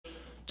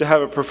to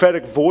have a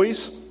prophetic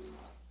voice.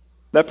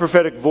 That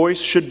prophetic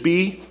voice should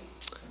be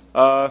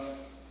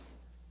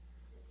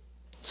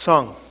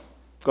sung.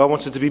 God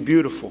wants it to be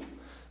beautiful.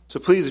 So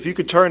please, if you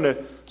could turn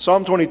to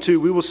Psalm 22,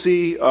 we will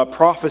see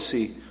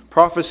prophecy.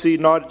 Prophecy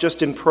not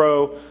just in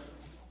prose,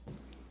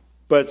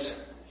 but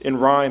in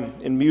rhyme,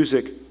 in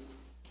music.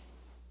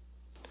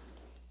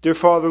 Dear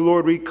Father,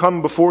 Lord, we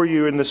come before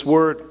you in this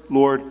word,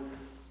 Lord.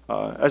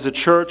 As a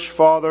church,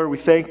 Father, we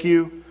thank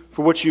you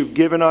for what you've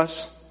given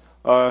us.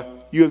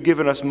 You have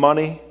given us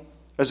money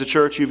as a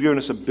church. You've given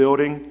us a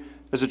building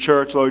as a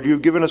church, Lord.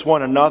 You've given us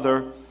one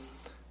another.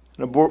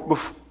 And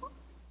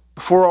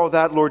before all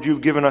that, Lord, you've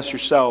given us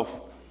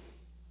yourself.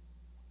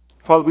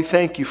 Father, we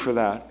thank you for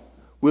that.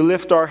 We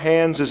lift our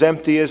hands as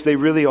empty as they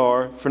really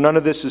are, for none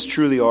of this is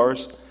truly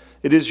ours.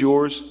 It is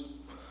yours.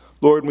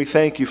 Lord, and we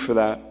thank you for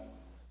that.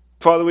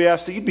 Father, we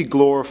ask that you be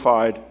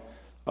glorified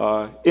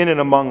in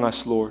and among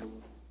us, Lord.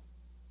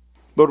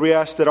 Lord, we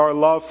ask that our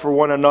love for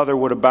one another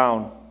would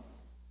abound.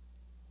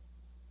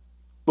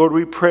 Lord,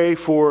 we pray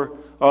for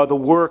the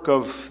work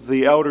of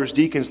the elders,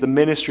 deacons, the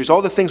ministries,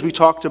 all the things we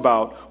talked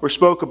about or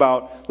spoke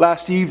about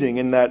last evening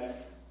in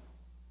that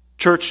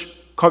church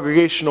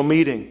congregational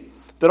meeting,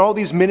 that all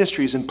these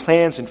ministries and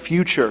plans and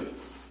future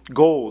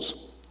goals,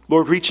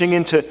 Lord, reaching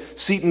into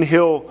Seton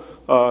Hill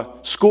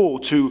School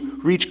to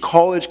reach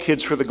college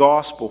kids for the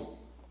gospel.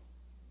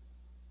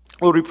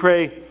 Lord, we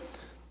pray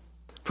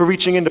for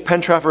reaching into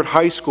Penn Trafford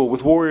High School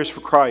with Warriors for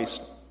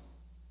Christ.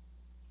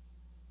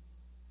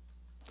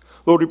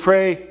 Lord, we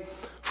pray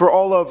for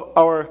all of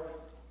our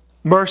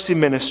mercy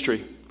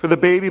ministry, for the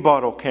baby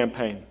bottle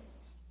campaign,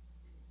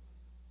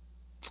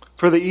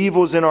 for the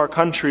evils in our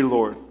country,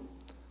 Lord,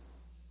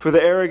 for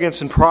the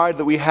arrogance and pride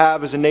that we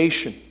have as a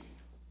nation.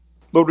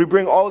 Lord, we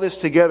bring all this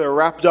together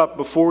wrapped up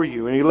before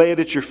you, and we lay it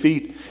at your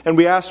feet. And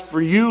we ask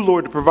for you,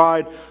 Lord, to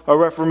provide a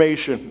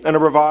reformation and a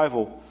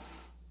revival.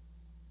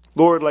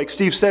 Lord, like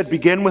Steve said,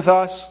 begin with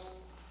us.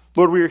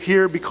 Lord, we are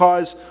here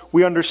because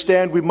we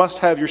understand we must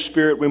have your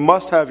Spirit, we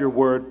must have your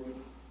word.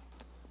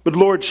 But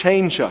Lord,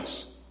 change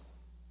us.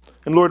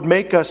 And Lord,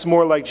 make us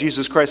more like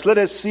Jesus Christ. Let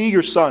us see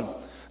your Son,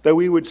 that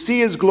we would see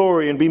his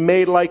glory and be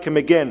made like him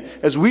again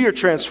as we are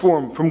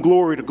transformed from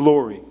glory to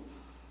glory.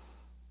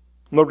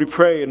 Lord, we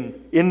pray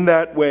in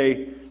that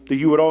way that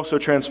you would also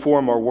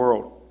transform our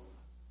world,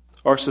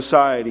 our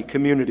society,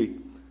 community,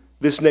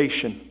 this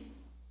nation.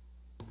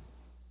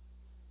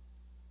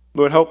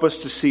 Lord, help us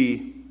to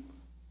see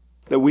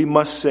that we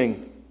must sing.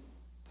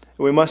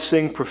 And we must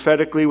sing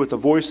prophetically with the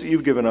voice that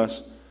you've given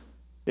us.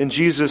 In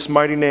Jesus'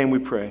 mighty name we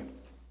pray.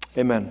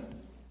 Amen.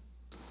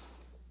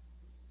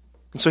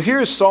 And so here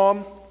is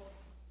Psalm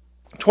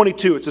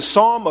 22. It's a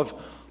psalm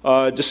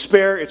of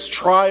despair. It's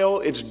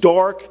trial. It's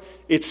dark.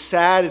 It's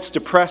sad. It's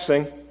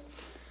depressing.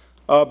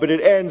 But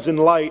it ends in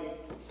light.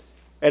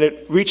 And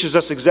it reaches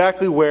us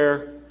exactly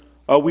where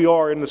we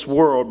are in this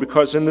world.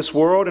 Because in this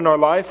world, in our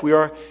life, we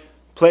are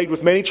plagued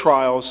with many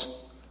trials.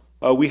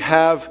 We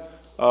have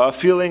a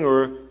feeling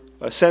or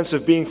a sense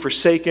of being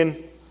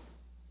forsaken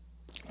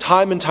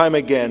time and time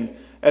again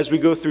as we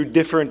go through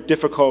different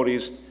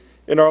difficulties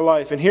in our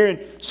life. And here in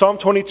Psalm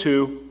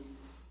 22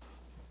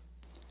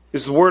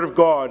 is the word of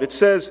God. It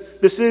says,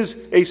 this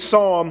is a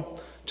psalm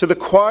to the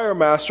choir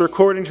master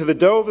according to the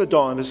doe of the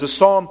dawn. This is a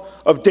psalm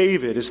of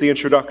David, is the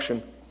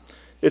introduction.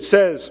 It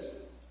says,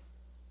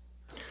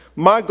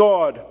 my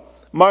God,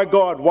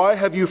 why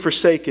have you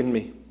forsaken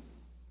me?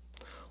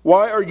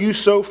 Why are you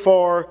so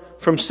far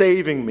from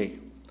saving me,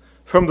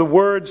 from the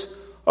words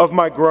of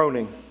my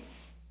groaning?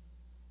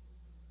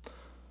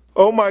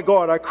 Oh my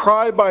God, I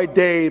cry by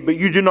day, but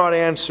you do not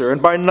answer,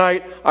 and by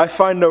night I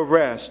find no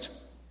rest.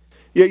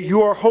 Yet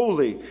you are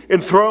holy,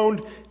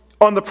 enthroned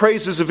on the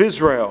praises of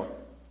Israel.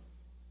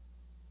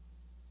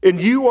 In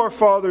you our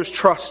fathers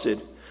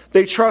trusted.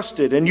 They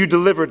trusted, and you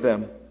delivered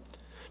them.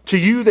 To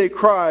you they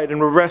cried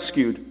and were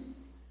rescued.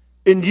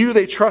 In you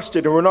they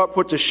trusted and were not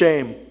put to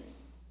shame.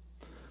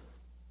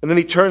 And then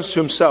he turns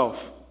to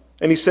himself,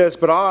 and he says,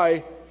 but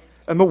I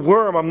am a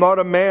worm, I'm not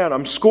a man.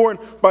 I'm scorned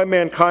by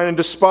mankind and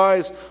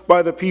despised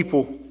by the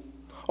people.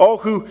 All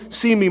who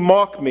see me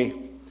mock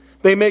me.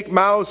 They make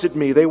mouths at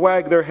me. They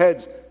wag their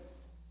heads.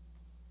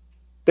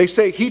 They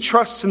say, he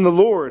trusts in the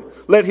Lord.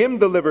 Let him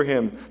deliver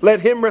him. Let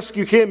him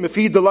rescue him if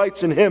he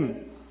delights in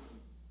him.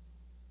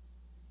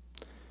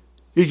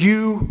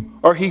 You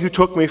are he who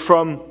took me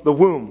from the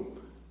womb,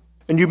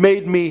 and you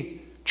made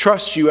me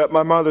trust you at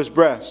my mother's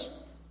breast.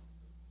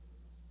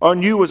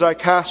 On you was I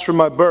cast from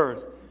my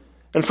birth,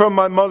 and from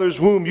my mother's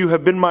womb you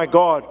have been my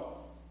God.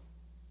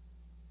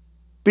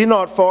 Be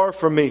not far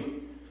from me,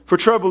 for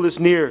trouble is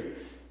near,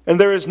 and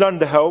there is none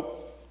to help.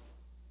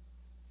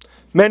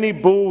 Many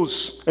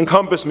bulls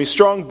encompass me,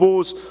 strong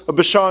bulls of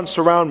Bashan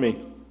surround me.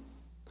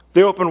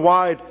 They open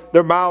wide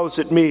their mouths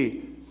at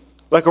me,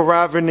 like a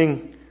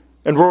ravening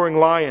and roaring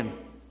lion.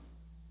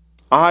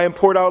 I am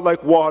poured out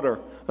like water,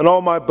 and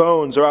all my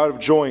bones are out of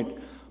joint.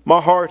 My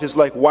heart is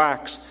like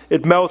wax,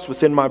 it melts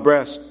within my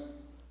breast.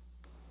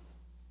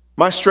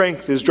 My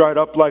strength is dried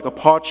up like a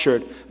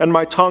potsherd, and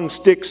my tongue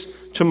sticks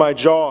to my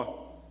jaw.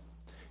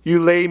 you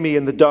lay me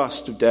in the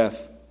dust of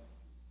death.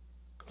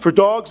 For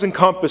dogs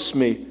encompass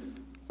me,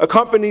 a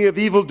company of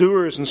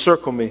evildoers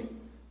encircle me.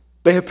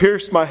 They have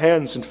pierced my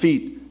hands and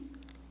feet.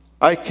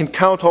 I can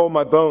count all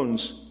my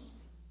bones.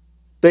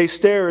 They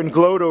stare and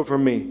gloat over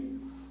me.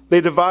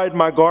 They divide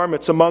my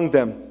garments among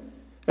them,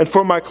 and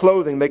for my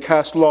clothing they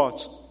cast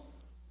lots.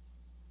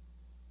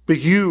 But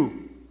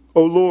you,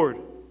 O Lord,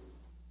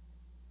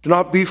 do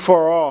not be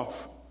far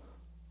off.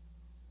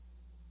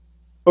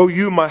 O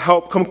you, my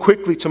help, come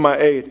quickly to my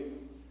aid.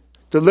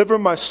 Deliver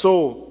my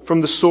soul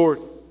from the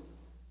sword,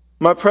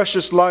 my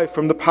precious life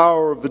from the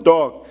power of the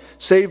dog.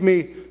 Save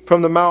me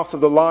from the mouth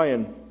of the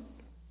lion.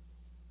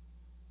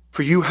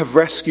 For you have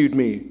rescued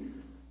me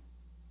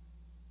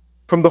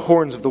from the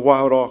horns of the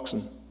wild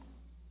oxen.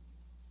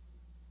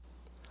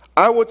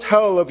 I will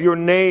tell of your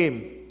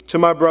name to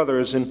my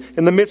brothers, and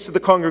in the midst of the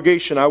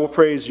congregation I will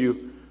praise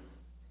you.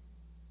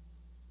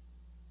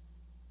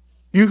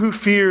 You who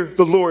fear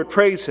the Lord,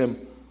 praise him.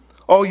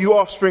 All you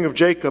offspring of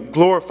Jacob,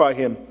 glorify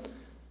him.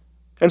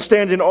 And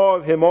stand in awe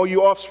of him, all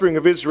you offspring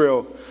of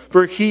Israel.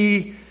 For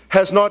he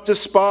has not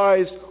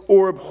despised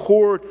or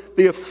abhorred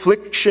the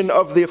affliction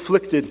of the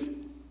afflicted,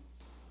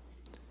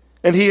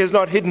 and he has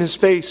not hidden his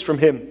face from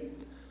him,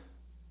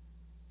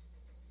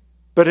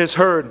 but has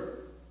heard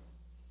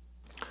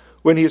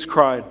when he has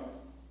cried.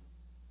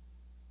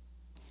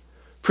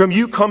 From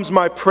you comes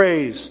my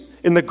praise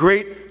in the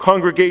great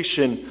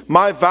congregation.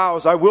 My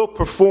vows I will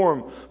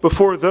perform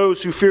before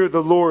those who fear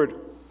the Lord.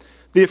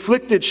 The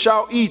afflicted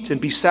shall eat and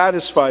be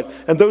satisfied,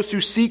 and those who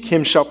seek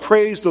him shall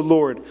praise the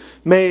Lord.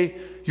 May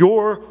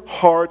your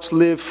hearts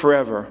live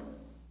forever.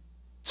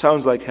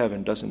 Sounds like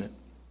heaven, doesn't it?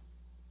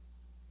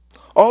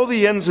 All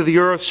the ends of the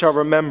earth shall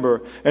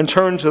remember and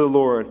turn to the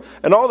Lord,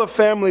 and all the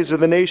families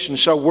of the nations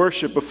shall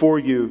worship before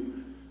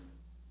you.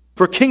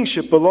 For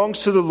kingship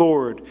belongs to the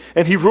Lord,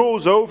 and he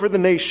rules over the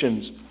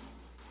nations.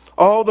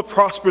 All the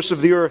prosperous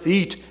of the earth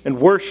eat and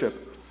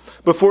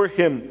worship. Before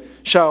him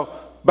shall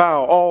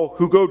bow all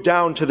who go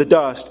down to the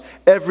dust,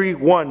 every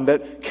one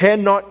that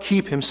cannot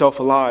keep himself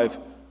alive.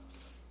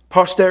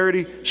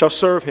 Posterity shall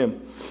serve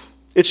him.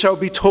 It shall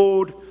be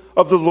told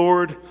of the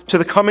Lord to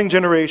the coming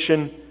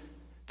generation.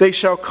 They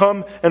shall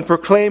come and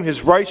proclaim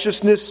his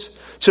righteousness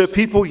to a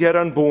people yet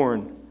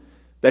unborn,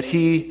 that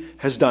he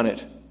has done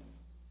it.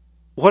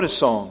 What a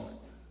song.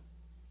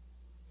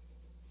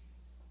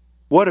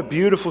 What a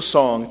beautiful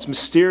song. It's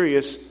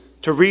mysterious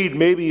to read.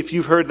 Maybe if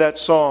you've heard that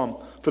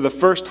psalm for the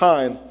first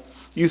time,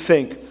 you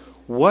think,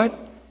 what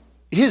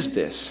is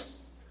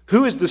this?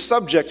 Who is the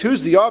subject?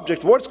 Who's the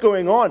object? What's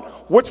going on?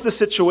 What's the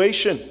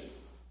situation?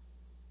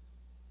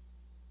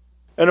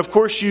 And of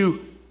course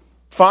you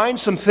find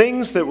some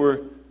things that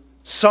were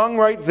sung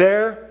right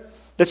there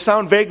that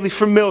sound vaguely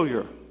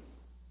familiar.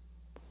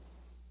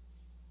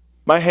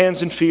 My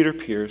hands and feet are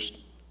pierced.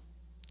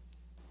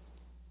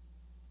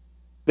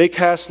 They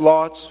cast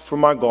lots for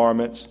my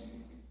garments.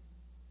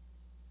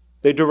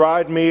 They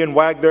deride me and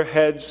wag their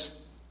heads.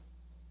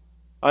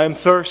 I am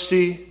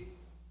thirsty.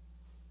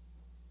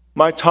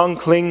 My tongue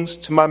clings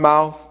to my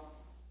mouth.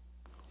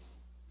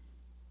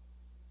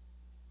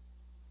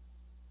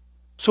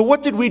 So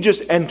what did we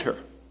just enter?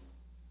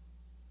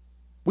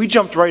 We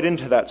jumped right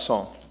into that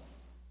song.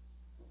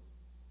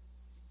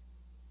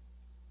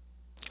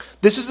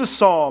 This is a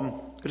psalm.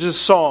 It is a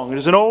song. It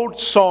is an old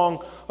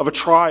song of a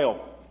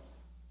trial.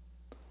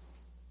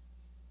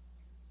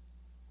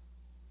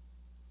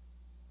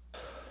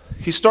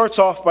 He starts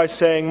off by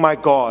saying, my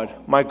God,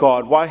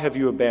 why have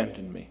you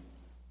abandoned me?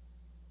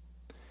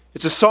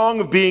 It's a song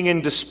of being in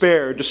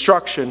despair,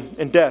 destruction,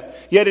 and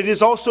death. Yet it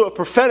is also a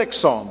prophetic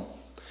psalm.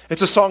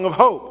 It's a song of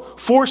hope,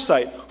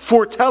 foresight,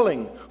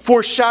 foretelling,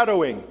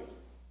 foreshadowing.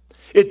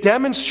 It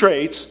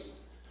demonstrates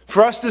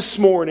for us this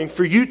morning,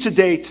 for you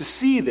today to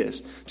see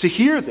this, to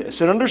hear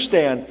this, and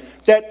understand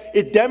that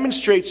it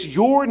demonstrates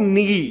your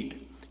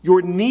need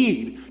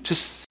to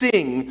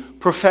sing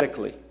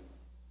prophetically.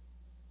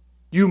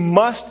 You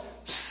must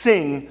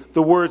sing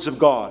the words of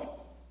God.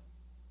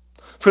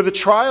 For the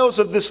trials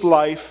of this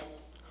life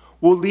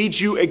will lead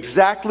you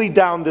exactly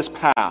down this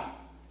path.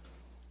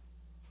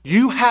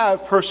 You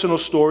have personal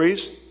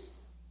stories.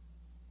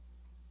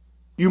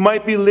 You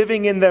might be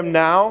living in them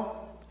now,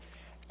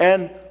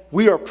 and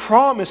we are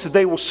promised that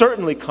they will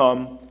certainly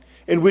come,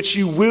 in which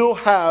you will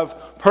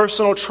have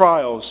personal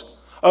trials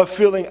of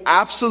feeling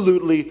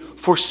absolutely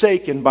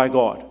forsaken by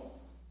God.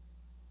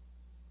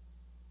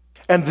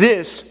 And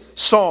this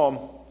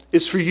psalm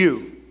is for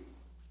you.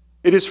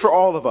 It is for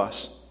all of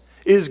us.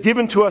 It is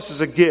given to us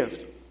as a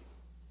gift.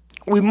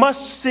 We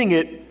must sing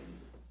it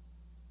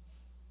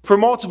for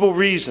multiple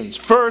reasons.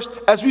 First,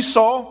 as we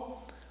saw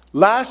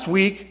last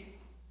week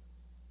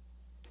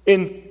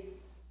in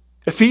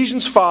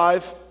Ephesians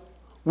 5,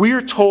 we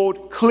are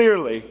told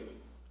clearly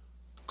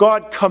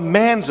God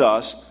commands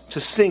us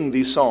to sing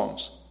these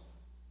psalms.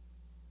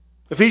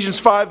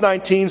 Ephesians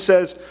 5:19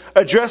 says,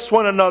 address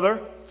one another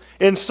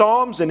in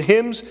psalms and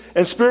hymns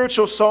and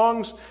spiritual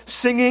songs,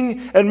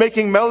 singing and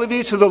making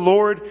melody to the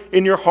Lord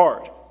in your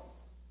heart.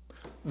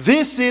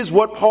 This is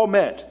what Paul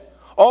meant.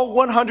 all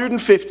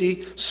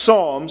 150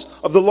 Psalms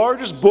of the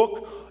largest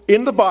book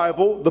in the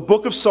Bible, the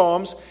book of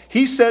Psalms,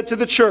 he said to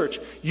the church,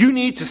 you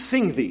need to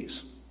sing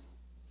these.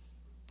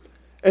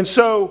 And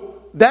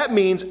so that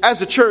means,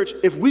 as a church,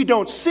 if we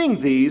don't sing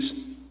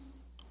these,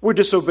 we're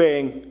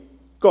disobeying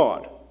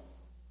God.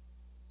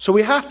 So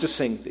we have to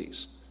sing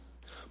these.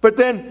 But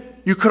then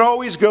you could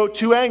always go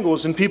two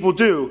angles, and people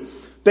do.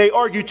 They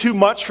argue too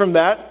much from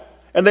that,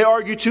 and they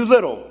argue too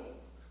little.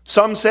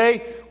 Some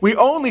say we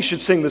only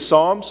should sing the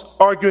Psalms,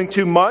 arguing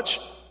too much,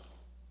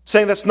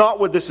 saying that's not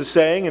what this is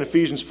saying in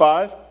Ephesians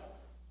 5.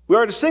 We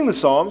are to sing the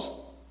Psalms.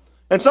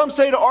 And some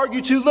say to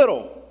argue too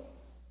little,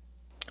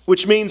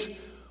 which means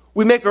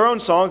we make our own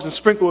songs and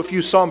sprinkle a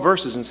few psalm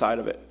verses inside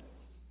of it.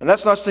 And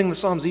that's not singing the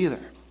Psalms either.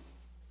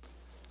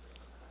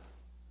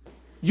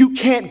 You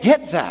can't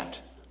get that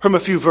from a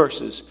few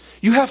verses.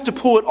 You have to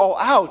pull it all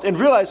out and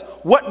realize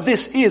what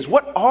this is.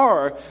 What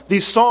are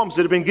these Psalms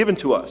that have been given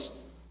to us?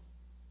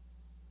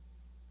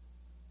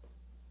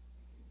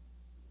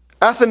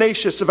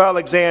 Athanasius of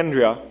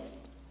Alexandria,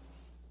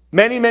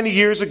 many, many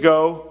years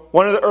ago,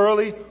 one of the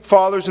early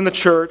fathers in the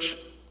church,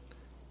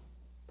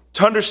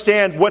 to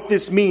understand what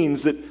this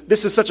means, that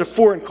this is such a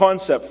foreign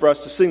concept for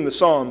us to sing the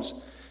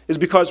Psalms, is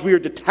because we are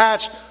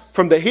detached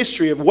from the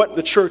history of what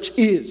the church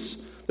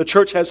is. The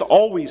church has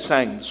always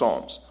sang the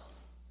Psalms.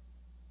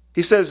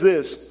 He says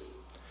this,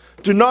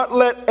 do not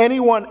let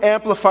anyone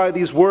amplify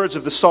these words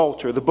of the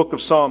Psalter, the book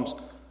of Psalms,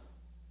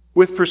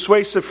 with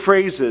persuasive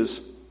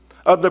phrases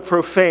of the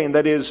profane,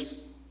 that is,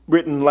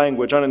 written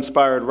language,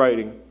 uninspired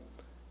writing.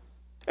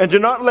 And do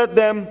not let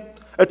them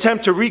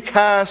attempt to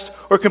recast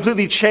or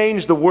completely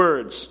change the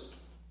words.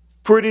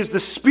 For it is the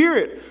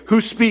Spirit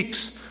who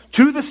speaks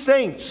to the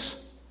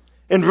saints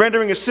in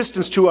rendering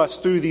assistance to us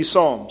through these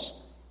Psalms.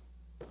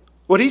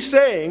 What he's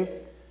saying,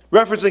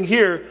 referencing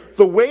here,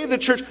 the way the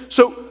church...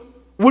 So,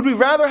 would we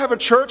rather have a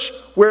church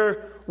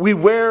where we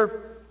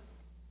wear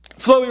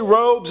flowy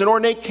robes and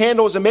ornate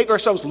candles and make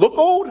ourselves look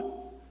old?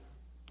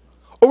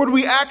 Or would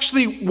we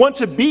actually want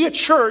to be a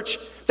church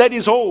that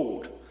is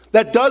old,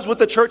 that does what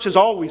the church has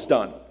always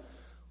done?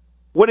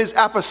 What is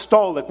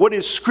apostolic? What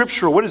is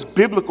scriptural? What is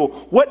biblical?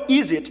 What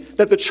is it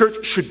that the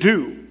church should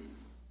do?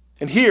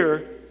 And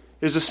here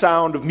is the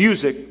sound of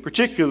music,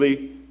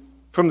 particularly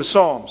from the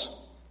Psalms.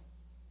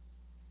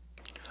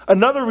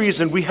 Another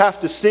reason we have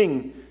to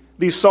sing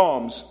these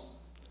Psalms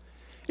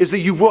is that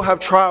you will have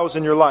trials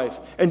in your life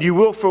and you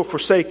will feel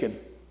forsaken.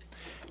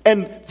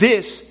 And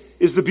this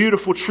is the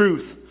beautiful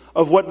truth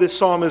of what this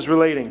psalm is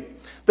relating.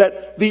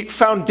 That the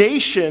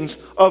foundations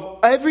of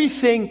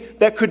everything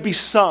that could be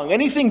sung,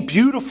 anything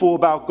beautiful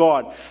about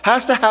God,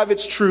 has to have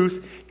its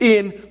truth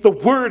in the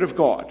Word of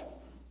God.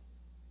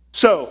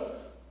 So,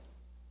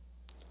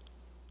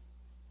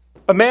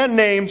 a man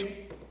named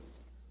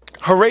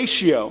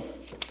Horatio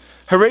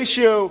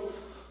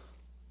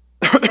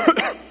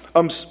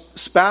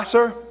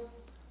Spaser,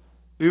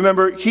 you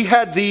remember, he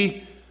had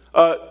the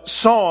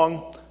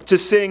song to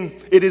sing,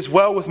 "It is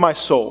well with my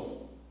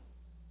soul."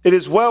 It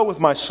is well with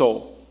my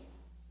soul.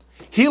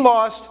 He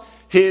lost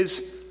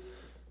his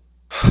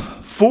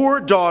 4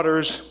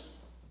 daughters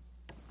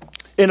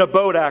in a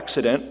boat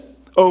accident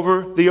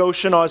over the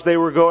ocean as they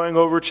were going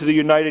over to the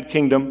United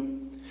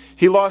Kingdom.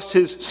 He lost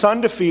his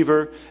son to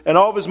fever, and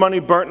all of his money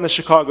burnt in the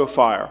Chicago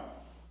fire,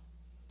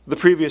 the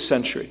previous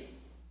century.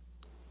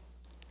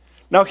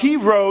 Now he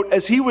wrote,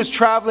 as he was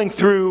traveling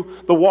through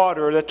the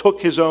water that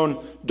took his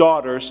own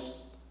daughters,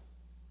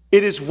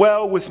 "It is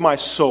well with my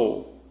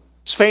soul."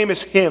 His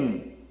famous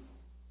hymn,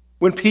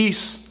 "When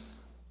peace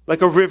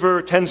like a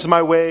river tends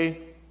my way."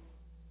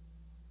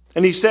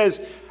 And he says,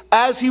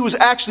 as he was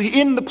actually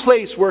in the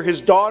place where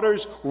his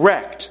daughters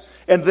wrecked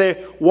and the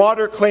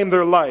water claimed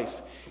their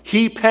life,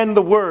 he penned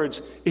the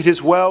words, "It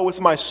is well with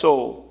my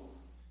soul.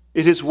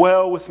 It is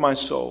well with my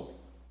soul."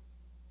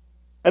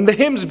 And the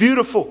hymn's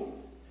beautiful.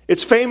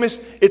 It's famous.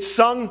 It's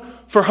sung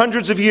for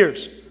hundreds of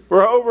years,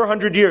 or over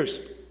 100 years.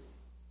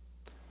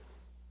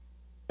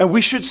 And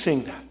we should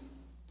sing that.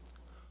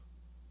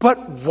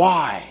 But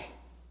why?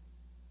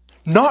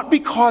 Not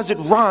because it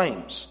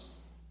rhymes.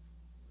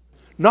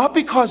 Not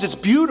because it's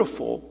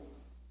beautiful.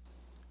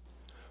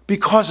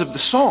 Because of the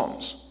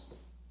Psalms.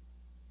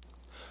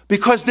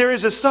 Because there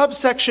is a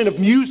subsection of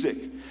music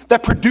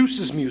that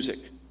produces music.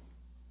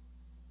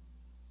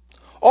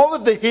 All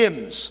of the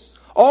hymns,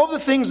 all of the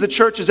things the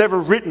church has ever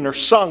written or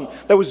sung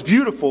that was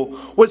beautiful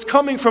was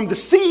coming from the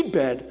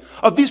seedbed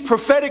of these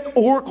prophetic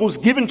oracles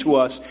given to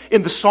us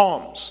in the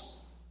Psalms.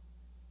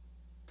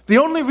 The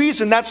only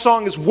reason that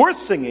song is worth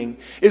singing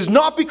is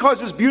not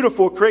because it's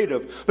beautiful or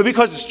creative, but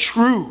because it's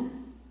true.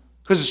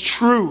 Because it's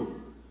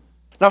true.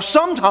 Now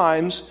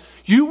sometimes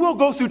you will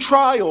go through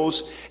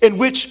trials in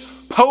which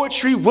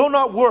poetry will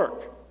not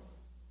work.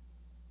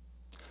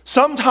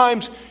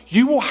 Sometimes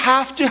you will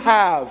have to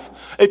have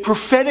a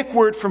prophetic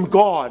word from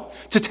God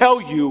to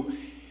tell you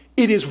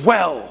it is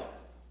well.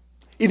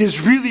 It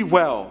is really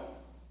well.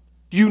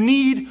 You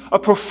need a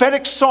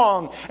prophetic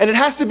song, and it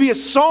has to be a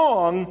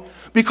song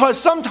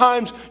because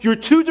sometimes you're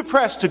too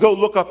depressed to go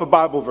look up a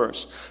Bible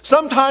verse.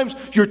 Sometimes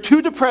you're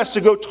too depressed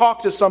to go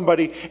talk to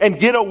somebody and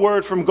get a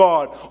word from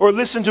God or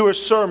listen to a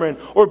sermon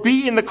or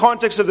be in the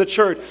context of the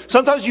church.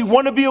 Sometimes you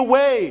want to be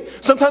away.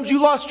 Sometimes you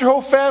lost your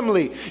whole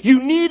family.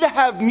 You need to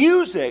have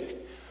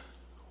music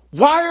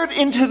wired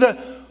into the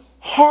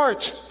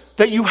heart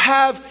that you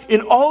have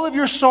in all of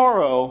your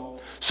sorrow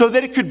so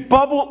that it could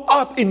bubble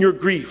up in your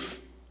grief.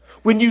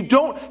 When you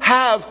don't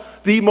have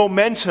the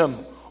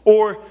momentum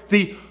or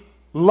the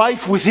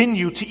life within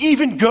you to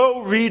even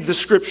go read the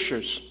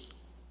scriptures.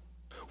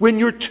 When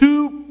you're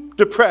too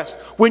depressed,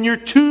 when you're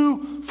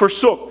too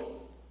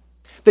forsook,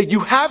 that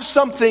you have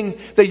something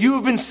that you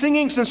have been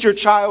singing since your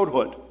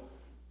childhood.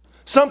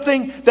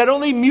 Something that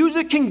only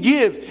music can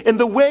give, in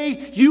the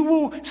way you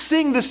will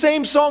sing the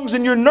same songs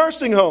in your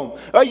nursing home.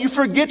 You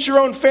forget your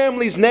own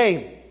family's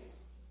name.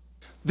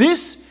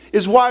 This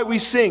is why we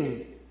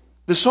sing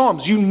the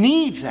Psalms. You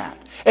need that.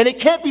 And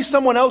it can't be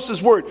someone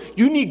else's word.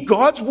 You need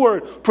God's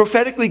word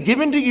prophetically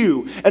given to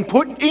you and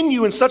put in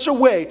you in such a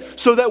way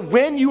so that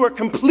when you are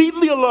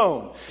completely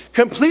alone,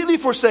 completely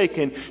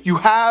forsaken, you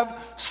have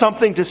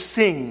something to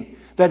sing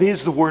that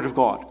is the word of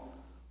God.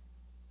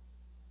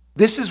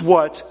 This is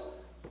what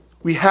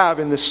we have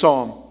in this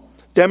psalm,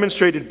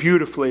 demonstrated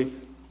beautifully.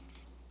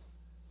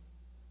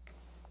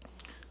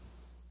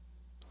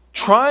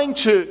 Trying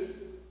to,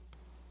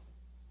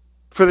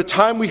 for the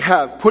time we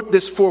have, put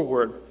this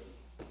forward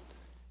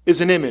is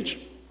an image.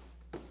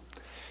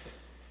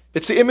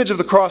 It's the image of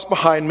the cross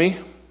behind me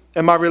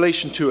and my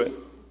relation to it.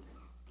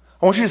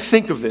 I want you to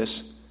think of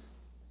this.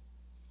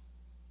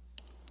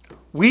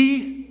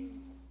 We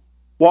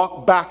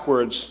walk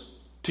backwards,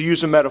 to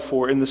use a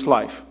metaphor, in this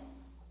life.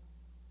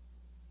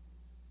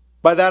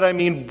 By that I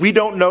mean we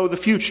don't know the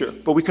future,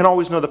 but we can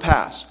always know the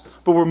past.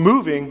 But we're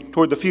moving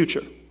toward the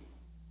future.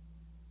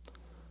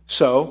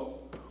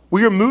 So,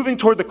 we are moving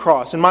toward the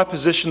cross. In my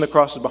position, the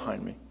cross is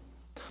behind me.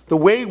 The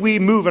way we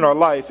move in our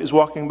life is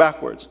walking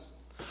backwards.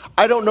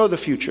 I don't know the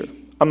future.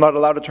 I'm not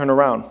allowed to turn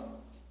around.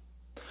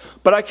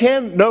 But I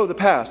can know the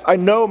past. I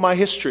know my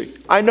history.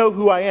 I know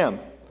who I am.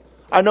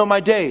 I know my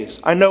days.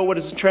 I know what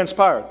has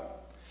transpired.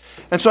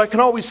 And so I can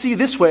always see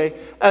this way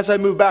as I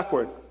move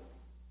backward.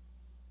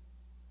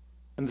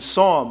 And the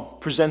psalm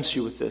presents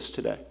you with this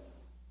today.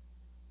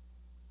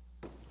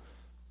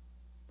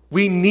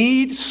 We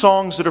need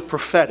songs that are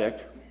prophetic.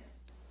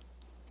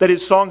 That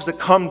is, songs that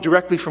come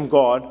directly from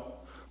God,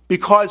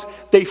 because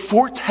they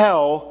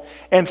foretell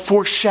and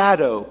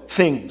foreshadow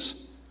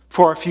things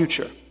for our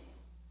future.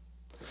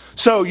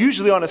 So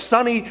usually on a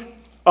sunny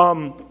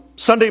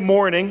Sunday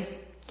morning,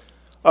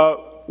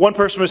 one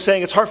person was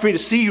saying, it's hard for me to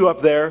see you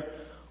up there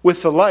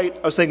with the light.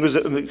 I was thinking,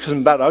 because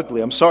I'm that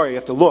ugly? I'm sorry, you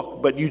have to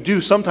look. But you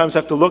do sometimes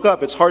have to look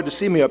up. It's hard to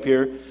see me up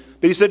here.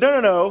 But he said,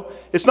 no.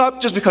 It's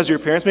not just because of your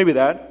appearance, maybe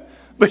that.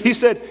 But he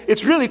said,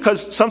 it's really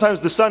because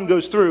sometimes the sun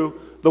goes through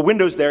the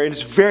windows there and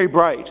it's very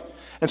bright.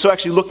 And so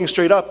actually looking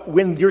straight up,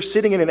 when you're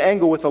sitting in an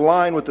angle with a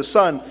line with the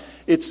sun,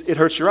 it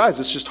hurts your eyes.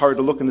 It's just hard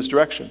to look in this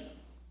direction.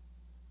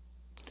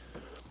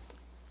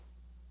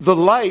 The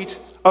light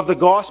of the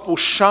gospel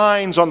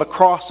shines on the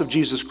cross of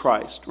Jesus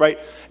Christ, right?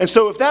 And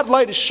so if that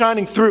light is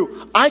shining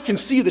through, I can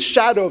see the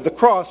shadow of the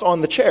cross on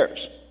the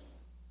chairs,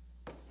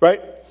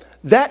 right?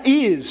 That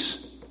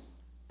is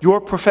your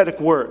prophetic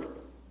word.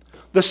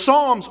 The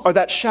Psalms are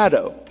that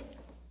shadow,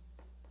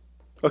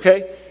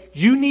 okay?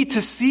 You need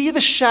to see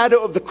the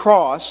shadow of the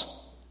cross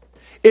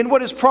in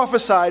what is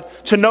prophesied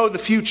to know the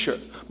future.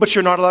 But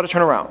you're not allowed to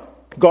turn around.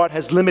 God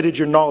has limited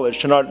your knowledge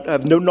to not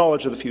have no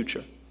knowledge of the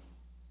future.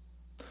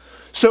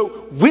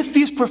 So with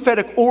these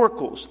prophetic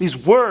oracles, these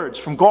words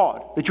from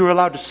God that you're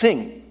allowed to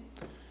sing,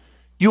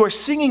 you are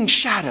singing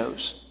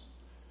shadows.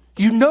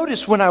 You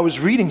notice when I was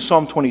reading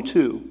Psalm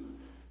 22,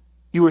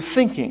 you were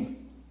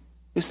thinking,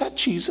 is that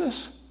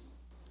Jesus?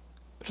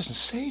 It doesn't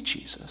say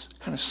Jesus. It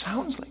kind of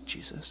sounds like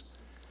Jesus.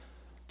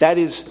 That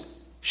is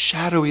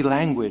shadowy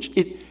language.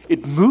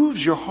 It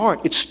moves your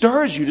heart. It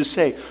stirs you to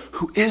say,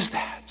 who is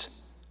that?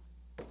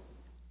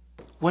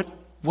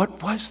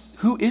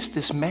 Who is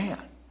this man?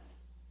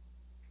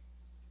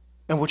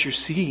 And what you're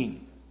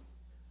seeing,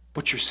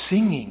 what you're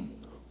singing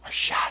are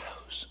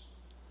shadows.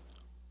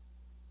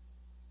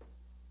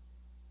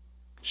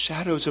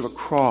 Shadows of a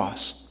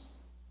cross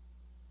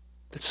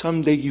that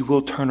someday you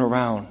will turn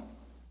around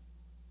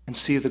and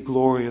see the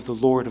glory of the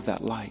Lord of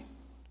that light.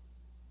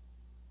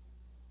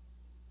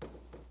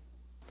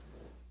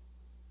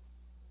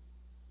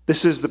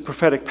 This is the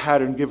prophetic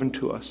pattern given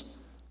to us.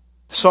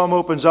 The psalm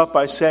opens up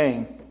by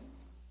saying,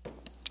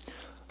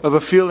 of a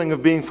feeling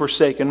of being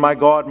forsaken, my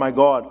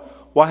God,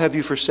 why have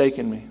you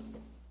forsaken me?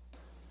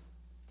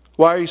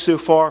 Why are you so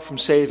far from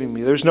saving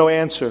me? There's no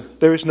answer.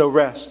 There is no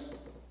rest.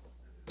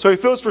 So he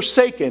feels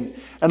forsaken,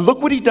 and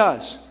look what he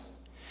does.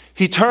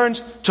 He turns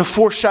to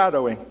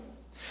foreshadowing.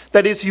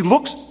 That is, he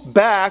looks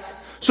back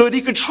so that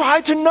he could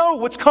try to know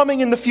what's coming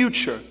in the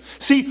future.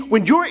 See,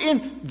 when you're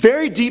in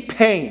very deep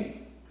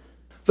pain,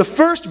 the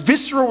first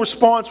visceral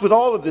response with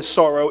all of this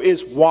sorrow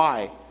is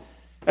why?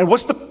 And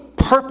what's the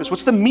purpose?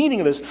 What's the meaning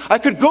of this? I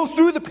could go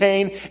through the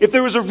pain if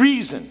there was a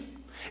reason,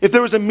 if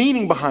there was a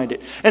meaning behind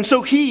it. And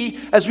so he,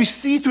 as we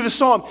see through the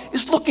psalm,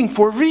 is looking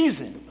for a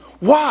reason.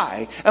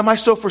 Why am I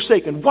so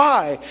forsaken?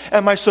 Why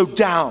am I so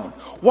down?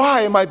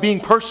 Why am I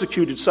being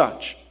persecuted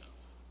such?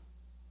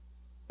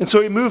 And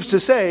so he moves to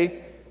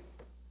say,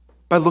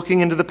 by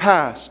looking into the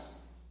past,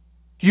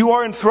 you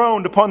are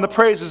enthroned upon the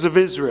praises of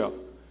Israel.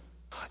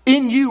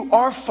 In you,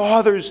 our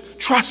fathers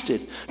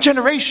trusted.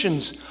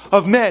 Generations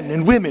of men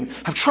and women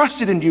have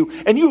trusted in you,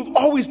 and you have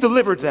always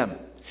delivered them.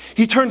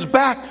 He turns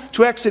back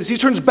to Exodus. He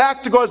turns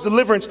back to God's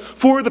deliverance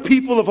for the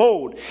people of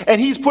old. And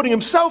he's putting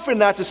himself in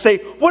that to say,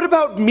 what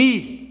about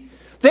me?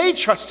 They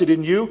trusted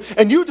in you,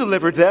 and you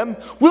delivered them.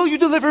 Will you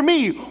deliver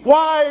me?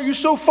 Why are you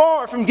so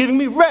far from giving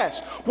me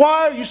rest?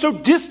 Why are you so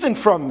distant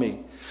from me?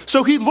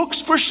 So he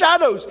looks for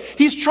shadows.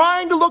 He's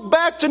trying to look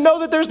back to know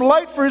that there's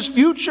light for his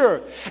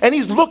future. And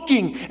he's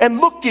looking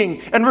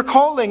and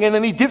recalling, and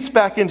then he dips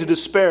back into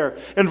despair.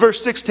 In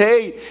verse 6 to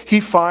 8, he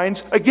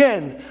finds,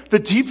 again, the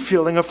deep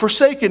feeling of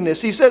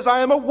forsakenness. He says, I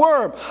am a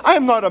worm. I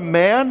am not a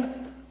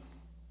man.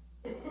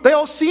 They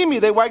all see me.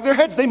 They wag their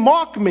heads. They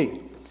mock me.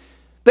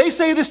 They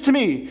say this to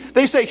me.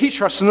 They say, he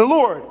trusts in the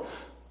Lord.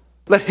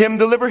 Let him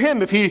deliver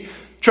him. If he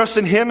trusts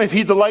in him, if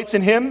he delights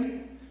in him.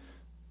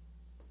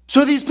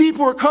 So these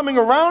people are coming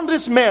around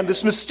this man,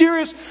 this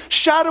mysterious,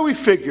 shadowy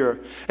figure,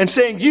 and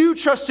saying, you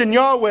trust in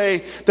Yahweh,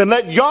 then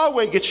let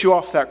Yahweh get you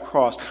off that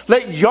cross.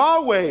 Let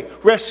Yahweh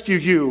rescue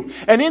you.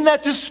 And in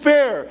that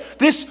despair,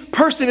 this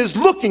person is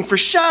looking for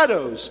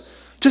shadows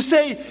to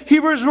say he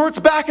resorts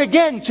back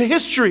again to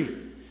history.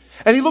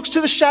 And he looks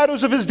to the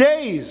shadows of his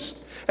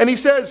days. And he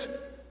says,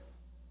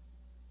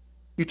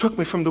 you took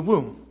me from the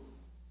womb.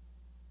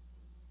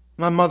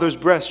 My mother's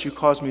breast, you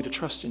caused me to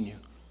trust in you.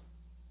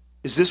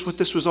 Is this what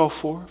this was all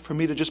for? For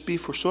me to just be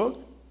forsook?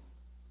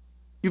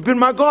 You've been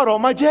my God all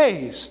my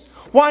days.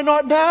 Why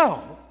not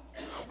now?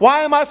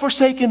 Why am I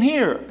forsaken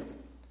here?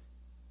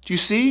 Do you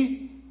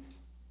see?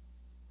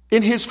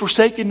 In his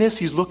forsakenness,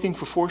 he's looking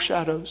for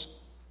foreshadows.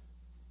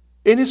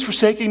 In his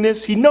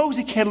forsakenness, he knows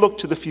he can't look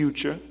to the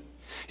future.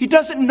 He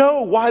doesn't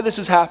know why this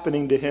is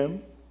happening to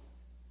him.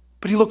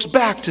 But he looks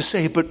back to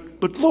say,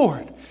 but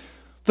Lord,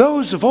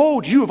 those of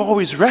old you have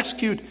always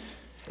rescued.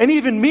 And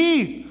even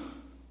me,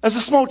 as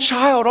a small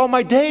child, all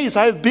my days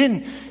I have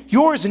been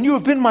yours and you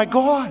have been my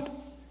God.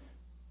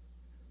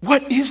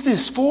 What is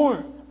this for?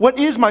 What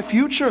is my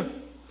future?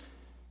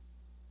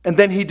 And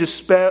then he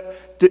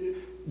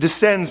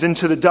descends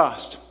into the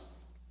dust.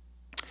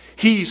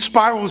 He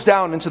spirals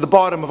down into the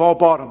bottom of all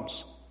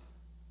bottoms.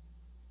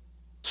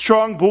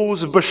 Strong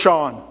bulls of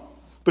Bashan.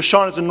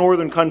 Bashan is a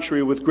northern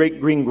country with great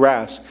green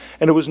grass,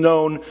 and it was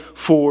known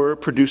for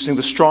producing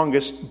the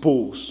strongest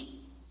bulls.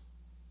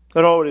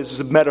 That all it is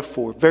a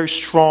metaphor. Very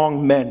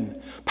strong men,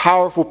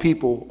 powerful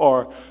people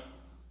are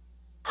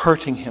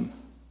hurting him.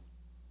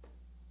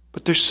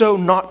 But they're so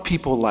not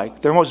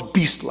people-like. They're almost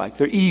beast-like.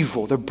 They're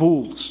evil. They're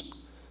bulls.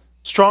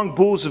 Strong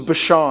bulls of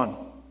Bashan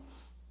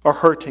are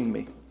hurting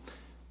me.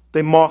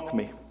 They mock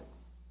me.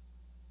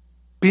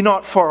 Be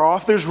not far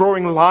off. There's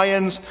roaring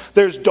lions.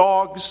 There's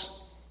dogs.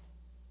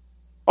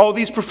 All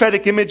these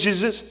prophetic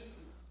images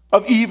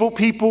of evil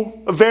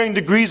people of varying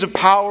degrees of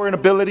power and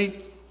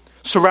ability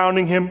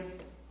surrounding him.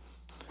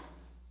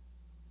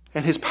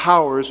 And his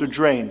powers are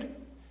drained.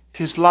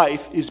 His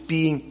life is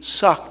being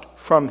sucked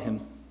from him.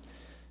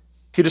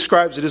 He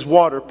describes it as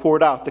water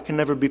poured out that can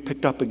never be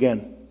picked up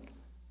again.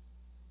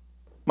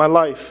 My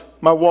life,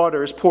 my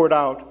water is poured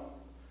out.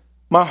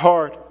 My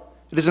heart,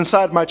 it is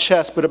inside my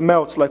chest, but it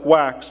melts like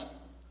wax.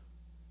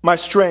 My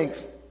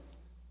strength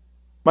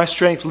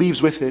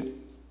leaves with it.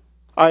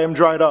 I am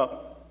dried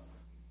up.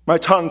 My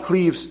tongue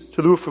cleaves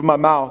to the roof of my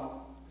mouth.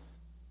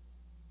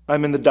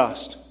 I'm in the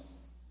dust.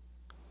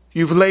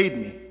 You've laid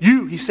me.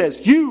 You, he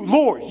says, you,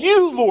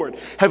 Lord,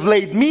 have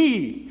laid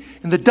me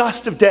in the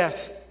dust of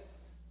death.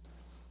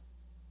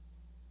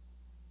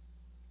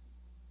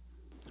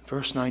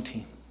 Verse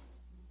 19.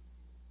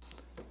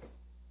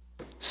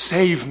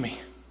 Save me.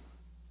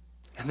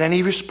 And then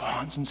he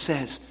responds and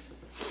says,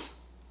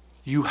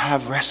 you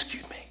have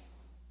rescued me.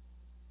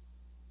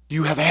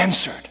 You have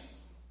answered.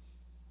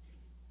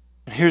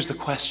 And here's the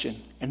question,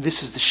 and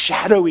this is the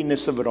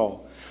shadowiness of it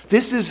all.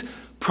 This is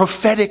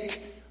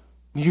prophetic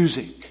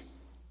music.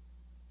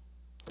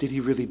 Did he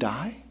really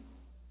die?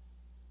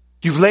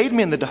 You've laid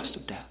me in the dust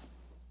of death,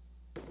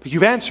 but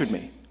you've answered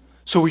me.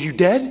 So were you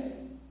dead?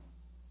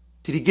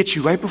 Did he get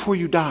you right before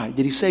you died?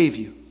 Did he save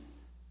you?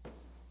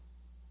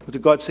 Or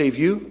did God save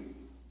you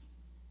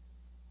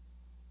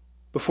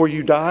before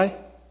you die?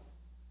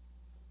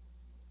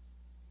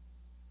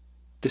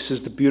 This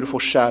is the beautiful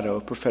shadow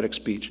of prophetic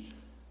speech.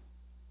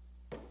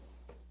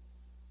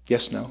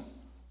 Yes, no.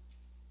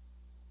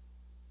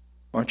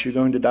 Aren't you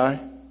going to die?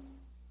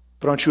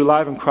 But aren't you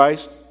alive in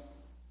Christ?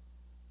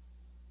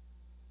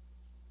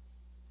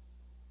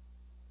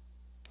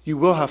 You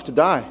will have to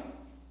die.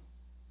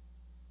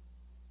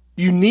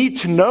 You need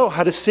to know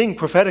how to sing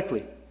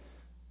prophetically,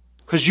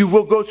 because you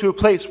will go to a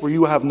place where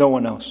you will have no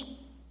one else.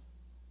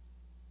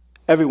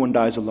 Everyone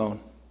dies alone.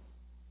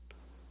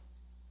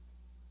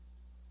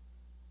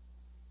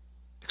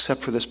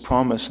 except for this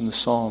promise in the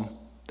psalm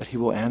that he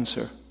will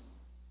answer.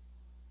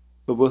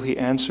 But will he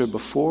answer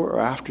before or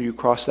after you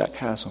cross that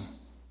chasm?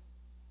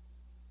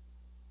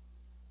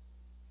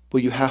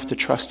 Will you have to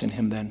trust in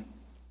him then?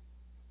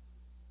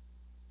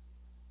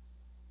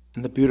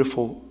 And the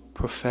beautiful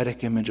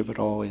prophetic image of it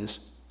all is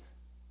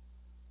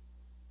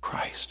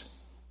Christ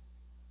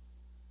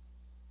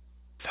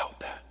felt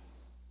that.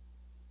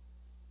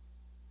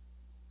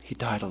 He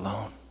died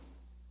alone,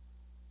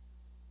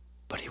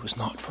 but he was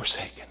not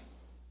forsaken.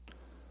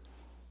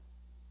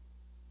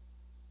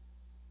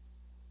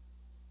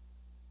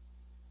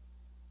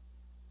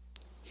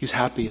 He's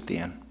happy at the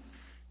end.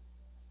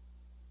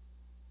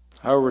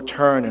 I will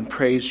return and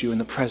praise you in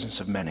the presence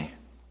of many.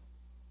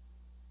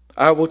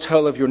 I will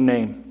tell of your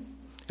name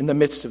in the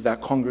midst of that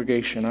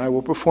congregation. I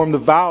will perform the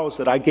vows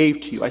that I gave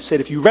to you. I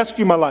said, if you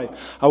rescue my life,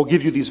 I will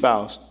give you these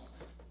vows.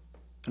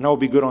 And I will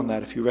be good on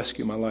that if you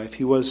rescue my life.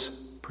 He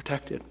was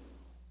protected.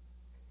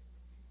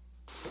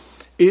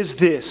 Is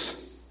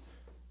this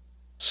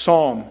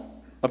psalm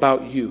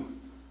about you?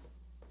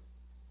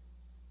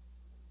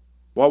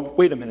 Well,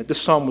 wait a minute.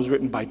 This psalm was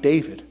written by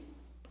David.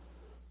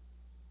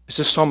 Is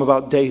this psalm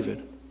about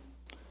David?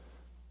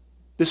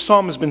 This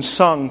psalm has been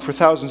sung for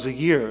thousands of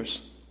years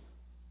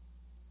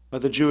by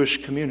the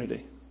Jewish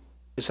community.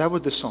 Is that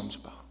what this psalm's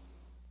about?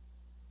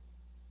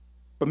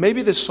 Or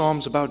maybe this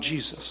psalm's about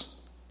Jesus.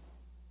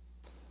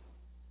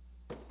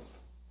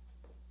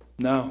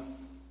 No.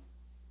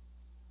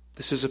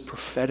 This is a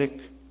prophetic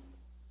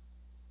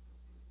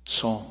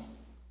psalm.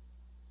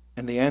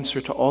 And the answer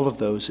to all of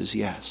those is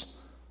yes.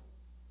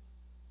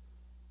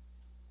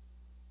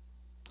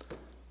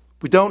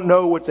 We don't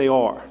know what they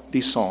are,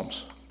 these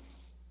psalms.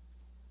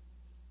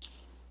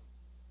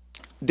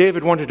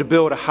 David wanted to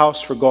build a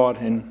house for God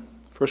in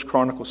 1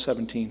 Chronicles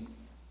 17.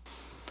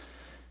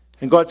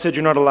 And God said,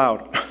 you're not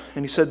allowed.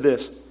 And he said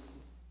this,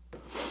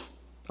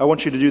 I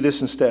want you to do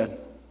this instead.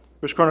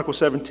 1 Chronicles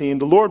 17,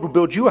 the Lord will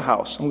build you a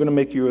house. I'm going to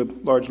make you a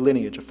large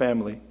lineage, a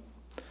family.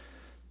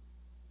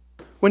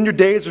 When your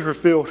days are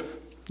fulfilled,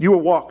 you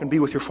will walk and be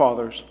with your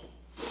fathers.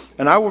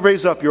 And I will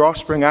raise up your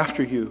offspring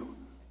after you,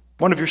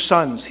 one of your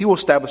sons. He will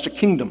establish a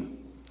kingdom.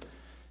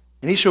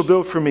 And he shall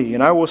build for me,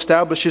 and I will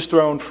establish his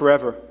throne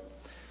forever.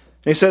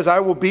 And he says, I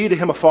will be to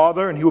him a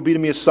father, and he will be to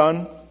me a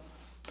son.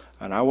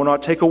 And I will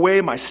not take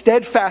away my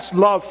steadfast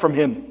love from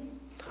him.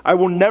 I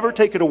will never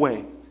take it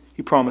away,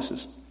 he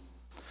promises.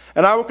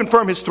 And I will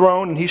confirm his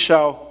throne, and he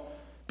shall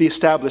be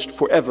established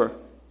forever.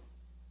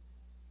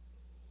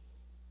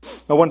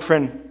 My one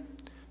friend,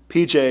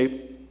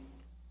 PJ,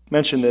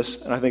 mentioned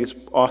this, and I think it's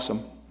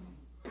awesome.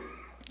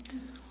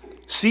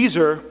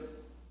 Caesar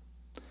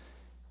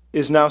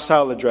is now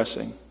salad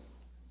dressing,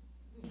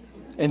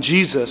 and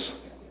Jesus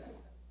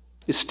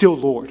is still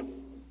Lord.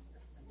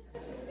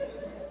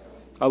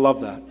 I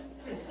love that.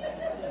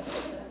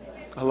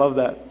 I love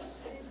that.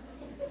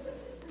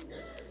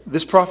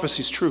 This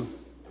prophecy is true.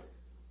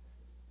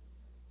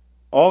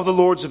 All the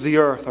lords of the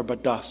earth are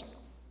but dust.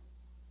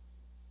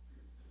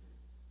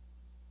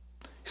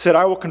 He said,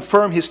 I will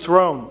confirm his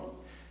throne,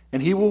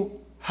 and he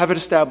will have it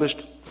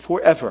established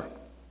forever.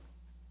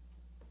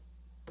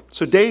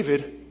 So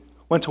David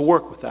went to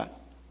work with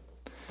that.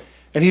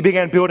 And he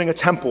began building a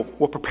temple,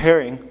 or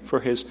preparing for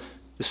his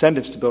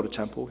descendants to build a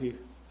temple. He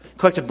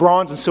collected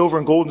bronze and silver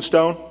and gold and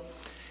stone.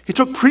 He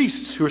took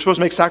priests who were supposed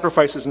to make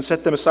sacrifices and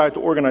set them aside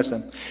to organize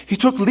them. He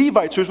took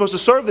Levites who were supposed to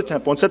serve the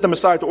temple and set them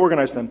aside to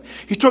organize them.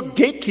 He took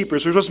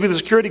gatekeepers who were supposed to be the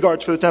security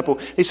guards for the temple.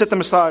 He set them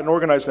aside and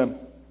organized them.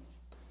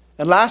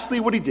 And lastly,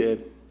 what he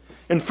did,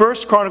 in 1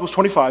 Chronicles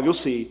 25, you'll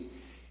see,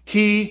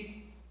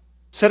 he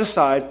set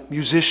aside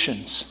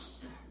musicians.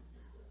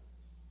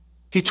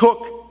 He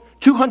took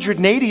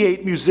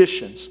 288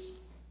 musicians.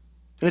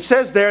 And it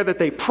says there that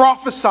they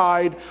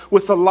prophesied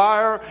with the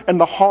lyre and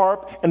the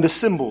harp and the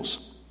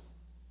cymbals.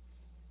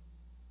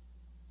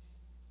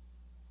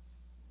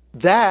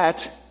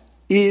 That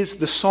is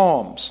the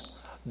Psalms.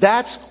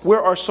 That's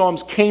where our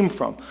Psalms came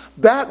from.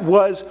 That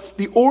was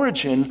the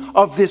origin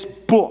of this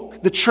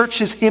book, the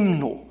church's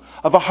hymnal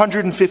of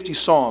 150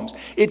 Psalms.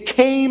 It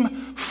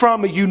came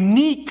from a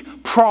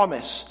unique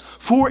promise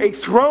for a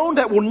throne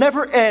that will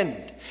never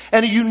end,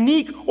 and a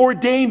unique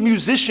ordained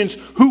musicians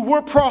who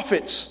were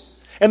prophets.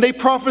 And they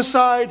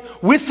prophesied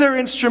with their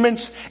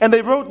instruments, and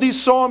they wrote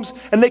these psalms,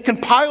 and they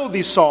compiled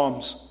these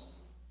psalms.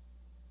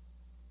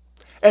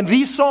 And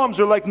these psalms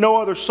are like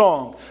no other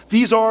song.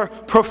 These are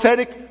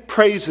prophetic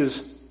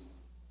praises.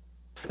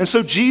 And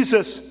so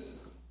Jesus,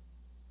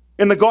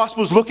 in the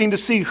Gospels, looking to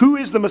see who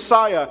is the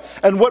Messiah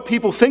and what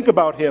people think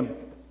about him,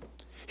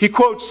 he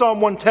quotes Psalm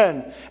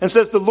 110 and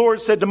says, the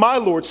Lord said to my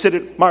Lord, sit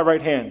at my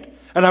right hand,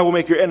 and I will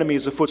make your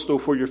enemies a footstool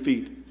for your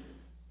feet.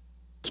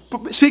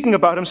 Speaking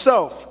about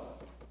himself.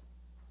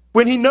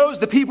 When he knows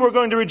the people are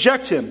going to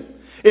reject him.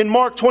 In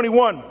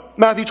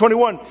Matthew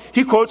 21,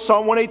 he quotes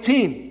Psalm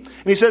 118.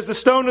 And he says, the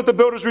stone that the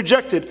builders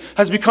rejected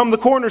has become the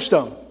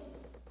cornerstone.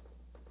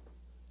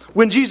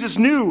 When Jesus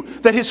knew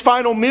that his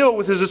final meal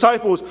with his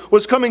disciples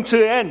was coming to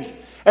an end,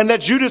 and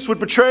that Judas would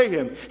betray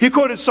him. He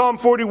quoted Psalm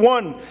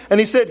 41, and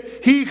he said,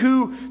 "He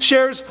who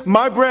shares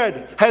my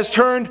bread has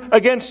turned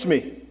against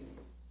me."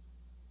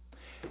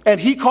 And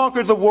he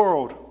conquered the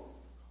world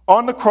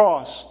on the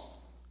cross,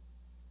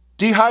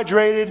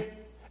 dehydrated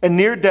and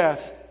near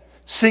death,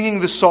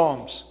 singing the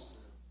Psalms.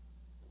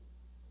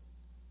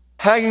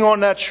 Hanging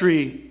on that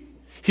tree,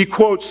 he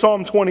quotes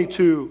Psalm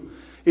 22,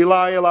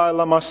 "Eli, Eli,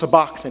 lama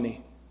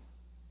sabachthani."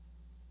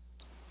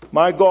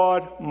 My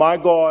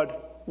God,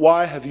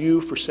 why have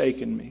you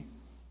forsaken me?"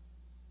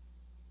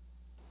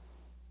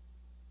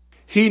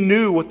 He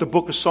knew what the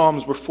book of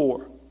Psalms were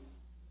for.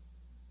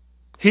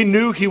 He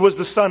knew he was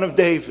the son of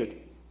David.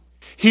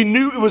 He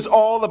knew it was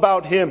all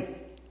about him.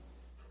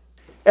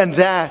 And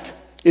that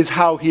is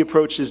how he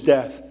approached his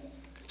death.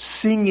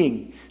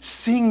 Singing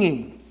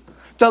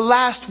the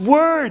last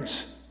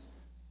words.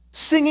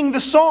 Singing the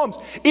Psalms.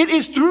 It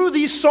is through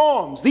these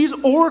Psalms, these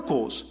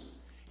oracles,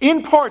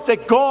 in part,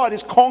 that God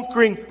is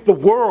conquering the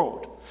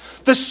world.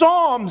 The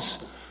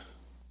Psalms,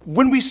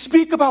 when we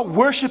speak about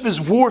worship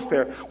as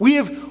warfare, we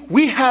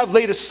have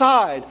laid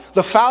aside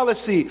the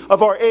fallacy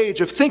of our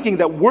age of thinking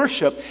that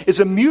worship is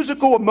a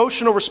musical,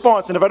 emotional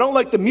response. And if I don't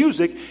like the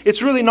music,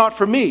 it's really not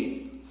for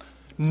me.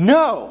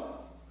 No.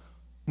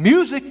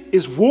 Music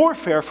is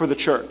warfare for the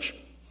church.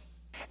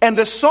 And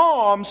the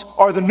Psalms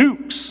are the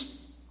nukes.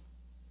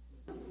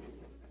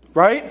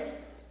 Right?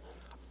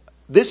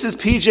 This is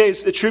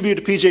PJ's, a tribute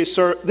to PJ's,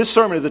 this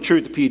sermon is a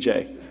tribute to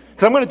PJ.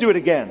 Because I'm going to do it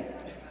again.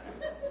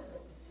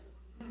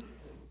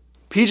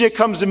 PJ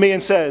comes to me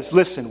and says,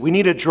 "Listen, we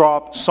need to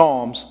drop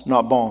Psalms,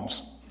 not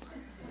bombs."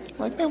 I'm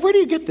like, man, where do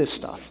you get this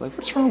stuff? Like,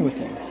 what's wrong with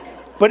you?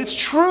 But it's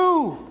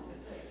true.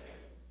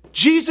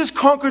 Jesus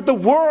conquered the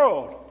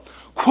world.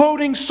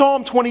 Quoting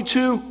Psalm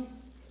 22.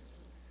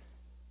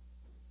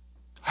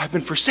 "I've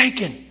been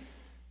forsaken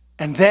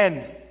and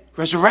then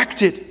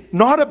resurrected,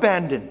 not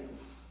abandoned."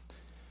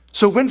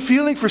 So when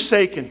feeling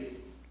forsaken,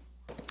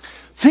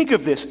 think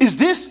of this. Is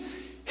this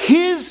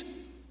his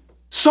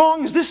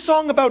song? Is this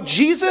song about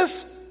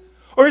Jesus?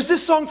 Or is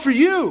this song for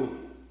you?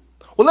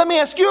 Well, let me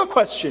ask you a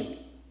question.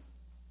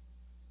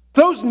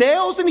 Those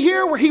nails in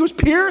here where he was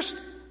pierced,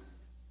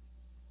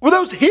 were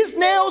those his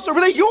nails or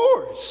were they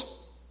yours?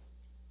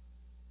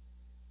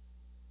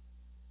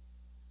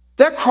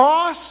 That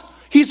cross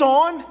he's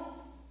on,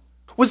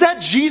 was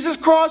that Jesus'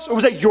 cross or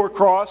was that your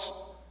cross?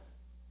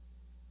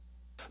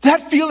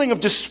 That feeling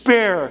of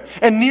despair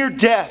and near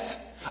death,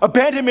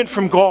 abandonment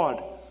from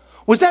God,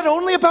 was that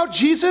only about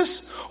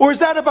Jesus or is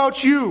that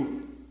about you?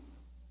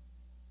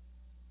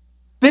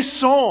 This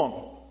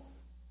song,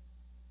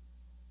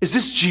 is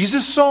this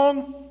Jesus'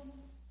 song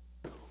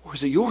or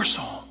is it your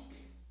song?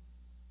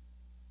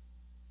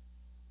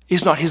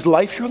 Is not his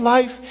life your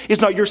life?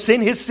 Is not your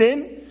sin his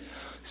sin?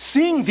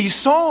 Sing these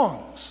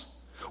songs.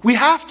 We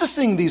have to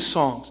sing these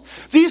songs.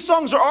 These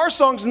songs are our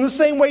songs in the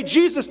same way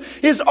Jesus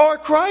is our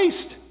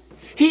Christ.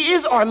 He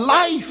is our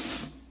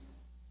life.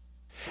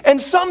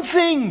 And some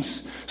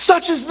things,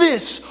 such as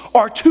this,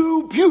 are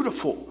too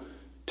beautiful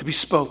to be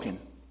spoken.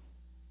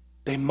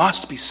 They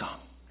must be sung.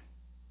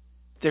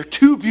 They're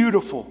too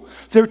beautiful.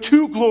 They're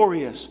too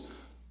glorious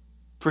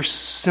for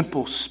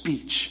simple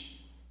speech.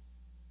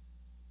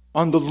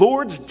 On the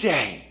Lord's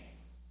day,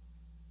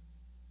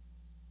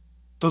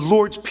 the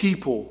Lord's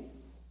people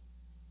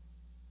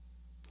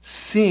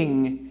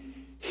sing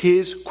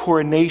his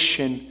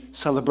coronation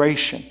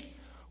celebration.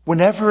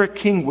 Whenever a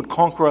king would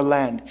conquer a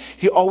land,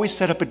 he always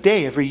set up a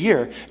day every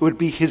year. It would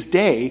be his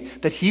day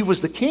that he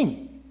was the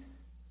king.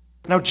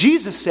 Now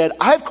Jesus said,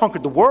 "I've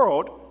conquered the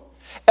world.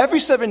 Every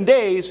 7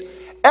 days,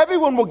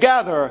 everyone will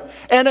gather,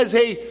 and as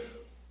a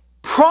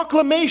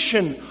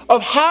proclamation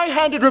of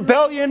high-handed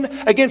rebellion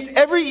against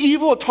every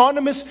evil,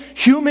 autonomous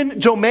human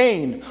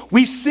domain,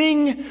 we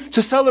sing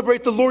to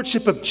celebrate the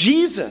lordship of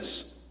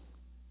Jesus.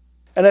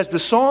 And as the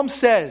psalm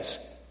says,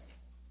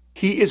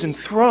 he is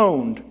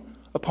enthroned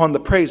upon the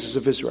praises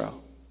of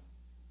Israel."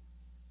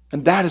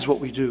 And that is what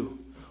we do.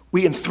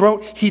 We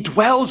enthrone, he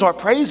dwells our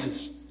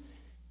praises.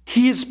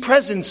 His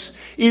presence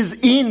is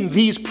in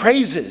these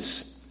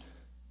praises.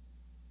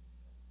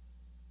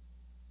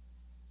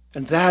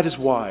 And that is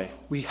why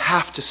we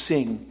have to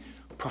sing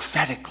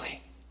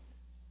prophetically.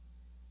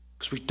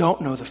 Because we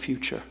don't know the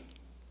future,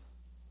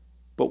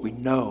 but we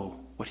know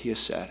what he has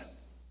said.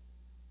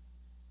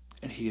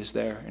 And he is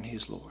there, and he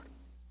is Lord.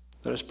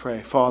 Let us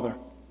pray. Father,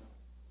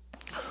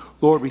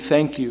 Lord, we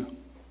thank you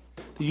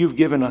that you've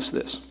given us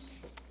this.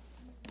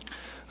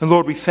 And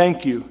Lord, we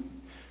thank you.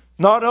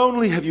 Not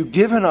only have you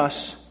given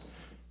us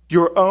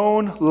your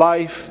own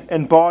life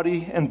and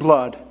body and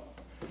blood,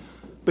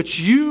 but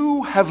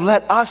you have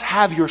let us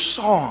have your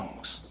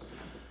songs.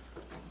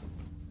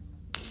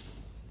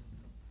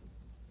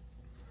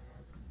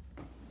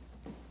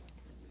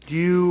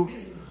 You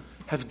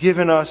have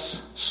given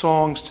us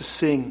songs to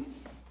sing.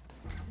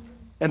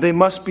 And they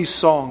must be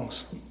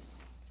songs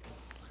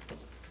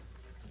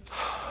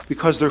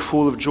because they're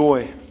full of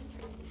joy.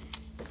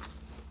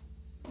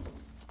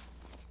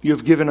 You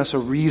have given us a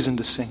reason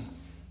to sing,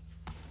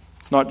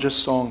 not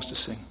just songs to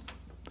sing.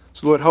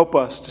 So Lord, help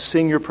us to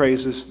sing your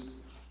praises.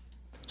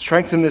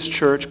 Strengthen this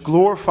church.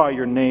 Glorify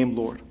your name,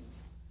 Lord,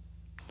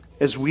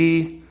 as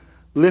we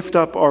lift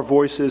up our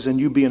voices and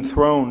you be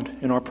enthroned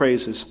in our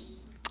praises.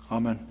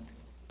 Amen.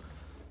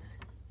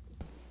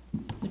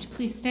 Would you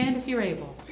please stand if you're able?